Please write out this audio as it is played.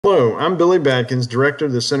Hello, I'm Billy Badkins, Director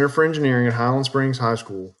of the Center for Engineering at Highland Springs High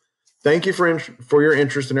School. Thank you for your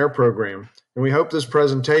interest in our program, and we hope this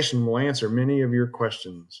presentation will answer many of your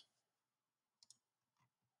questions.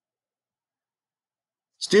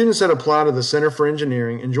 Students that apply to the Center for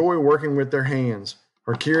Engineering enjoy working with their hands,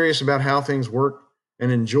 are curious about how things work,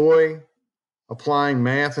 and enjoy applying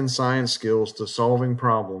math and science skills to solving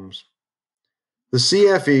problems. The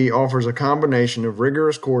CFE offers a combination of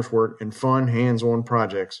rigorous coursework and fun hands-on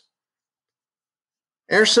projects.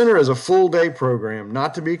 Our center is a full-day program,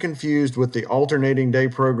 not to be confused with the alternating day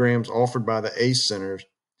programs offered by the ACE centers.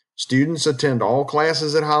 Students attend all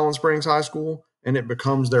classes at Highland Springs High School, and it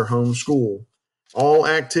becomes their home school. All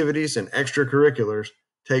activities and extracurriculars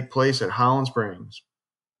take place at Highland Springs.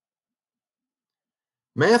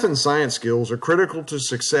 Math and science skills are critical to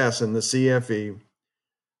success in the CFE.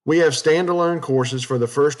 We have standalone courses for the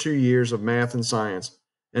first 2 years of math and science,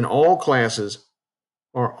 and all classes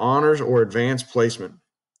are honors or advanced placement.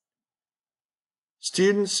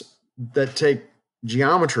 Students that take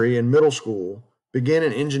geometry in middle school begin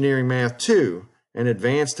in Engineering Math 2 and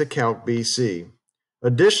advance to Calc BC.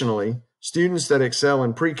 Additionally, students that excel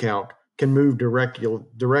in pre-calc can move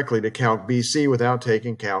directly to Calc BC without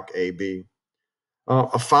taking Calc AB.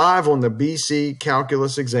 A 5 on the BC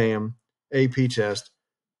Calculus exam AP test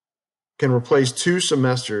can replace 2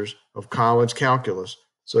 semesters of college calculus.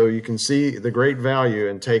 So you can see the great value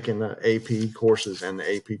in taking the AP courses and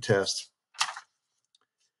the AP tests.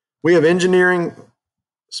 We have engineering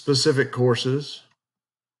specific courses.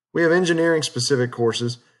 For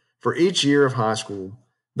each year of high school.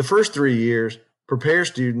 The first 3 years prepare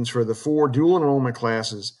students for the 4 dual enrollment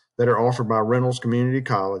classes that are offered by Reynolds Community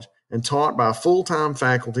College and taught by full-time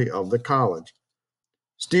faculty of the college.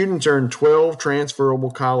 Students earn 12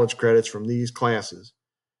 transferable college credits from these classes.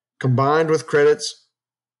 Combined with credits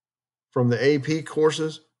from the AP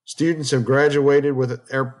courses, students have graduated with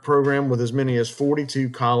our program with as many as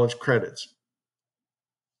 42 college credits.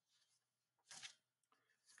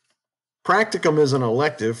 Practicum is an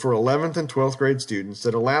elective for 11th and 12th grade students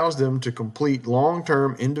that allows them to complete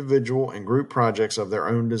long-term individual and group projects of their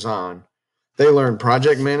own design. They learn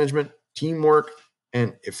project management, teamwork,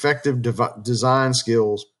 and effective design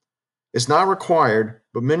skills. It's not required,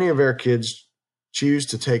 but many of our kids choose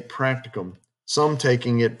to take practicum, some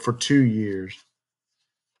taking it for 2 years.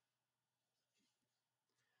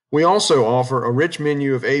 We also offer a rich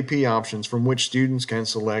menu of AP options from which students can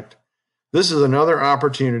select. This is another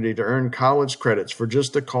opportunity to earn college credits for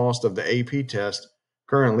just the cost of the AP test,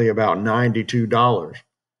 currently about $92.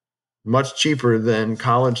 Much cheaper than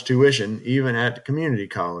college tuition, even at the community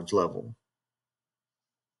college level.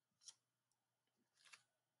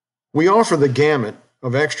 We offer the gamut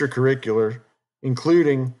of extracurricular,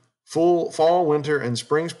 including full fall, winter, and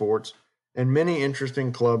spring sports, and many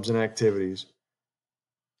interesting clubs and activities.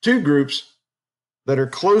 2 groups that are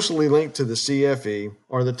closely linked to the CFE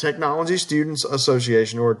are the Technology Students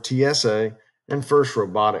Association, or TSA, and FIRST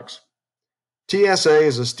Robotics. TSA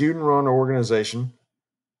is a student-run organization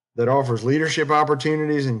that offers leadership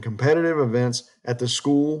opportunities and competitive events at the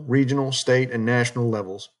school, regional, state, and national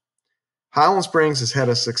levels. Highland Springs has had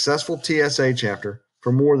a successful TSA chapter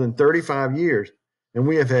for more than 35 years, and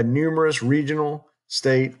we have had numerous regional,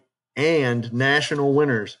 state, and national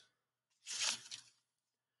winners.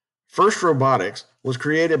 FIRST Robotics was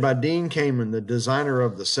created by Dean Kamen, the designer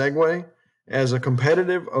of the Segway, as a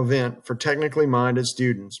competitive event for technically minded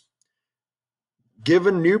students.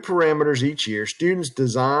 Given new parameters each year, students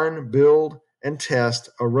design, build, and test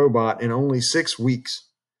a robot in only 6 weeks.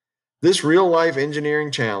 This real-life engineering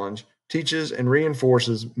challenge teaches and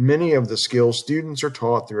reinforces many of the skills students are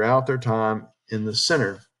taught throughout their time in the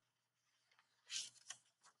center.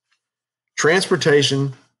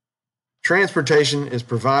 Transportation is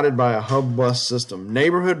provided by a hub bus system.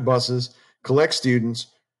 Neighborhood buses collect students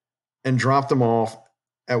and drop them off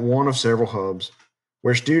at one of several hubs,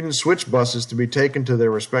 where students switch buses to be taken to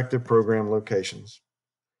their respective program locations.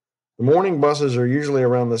 The morning buses are usually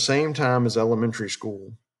around the same time as elementary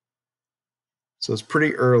school, so it's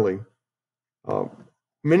pretty early.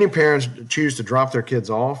 Many parents choose to drop their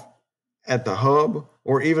kids off at the hub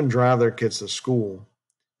or even drive their kids to school.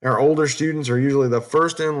 Our older students are usually the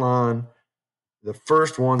first ones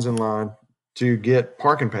in line to get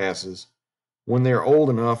parking passes when they're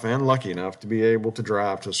old enough and lucky enough to be able to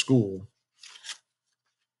drive to school.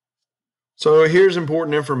 So here's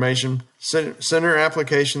important information. Center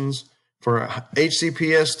applications for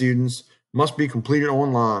HCPS students must be completed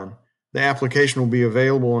online. The application will be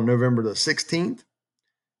available on November the 16th.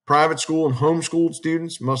 Private school and homeschooled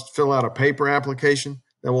students must fill out a paper application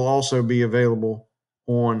that will also be available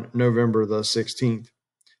on November the 16th.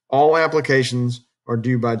 All applications are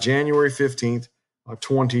due by January 15th,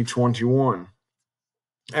 2021.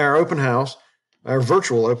 Our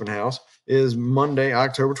virtual open house, is Monday,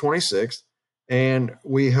 October 26th, and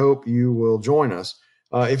we hope you will join us.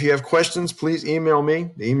 If you have questions, please email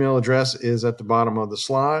me. The email address is at the bottom of the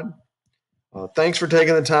slide. Thanks for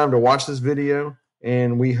taking the time to watch this video,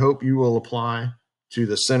 and we hope you will apply to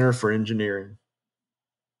the Center for Engineering.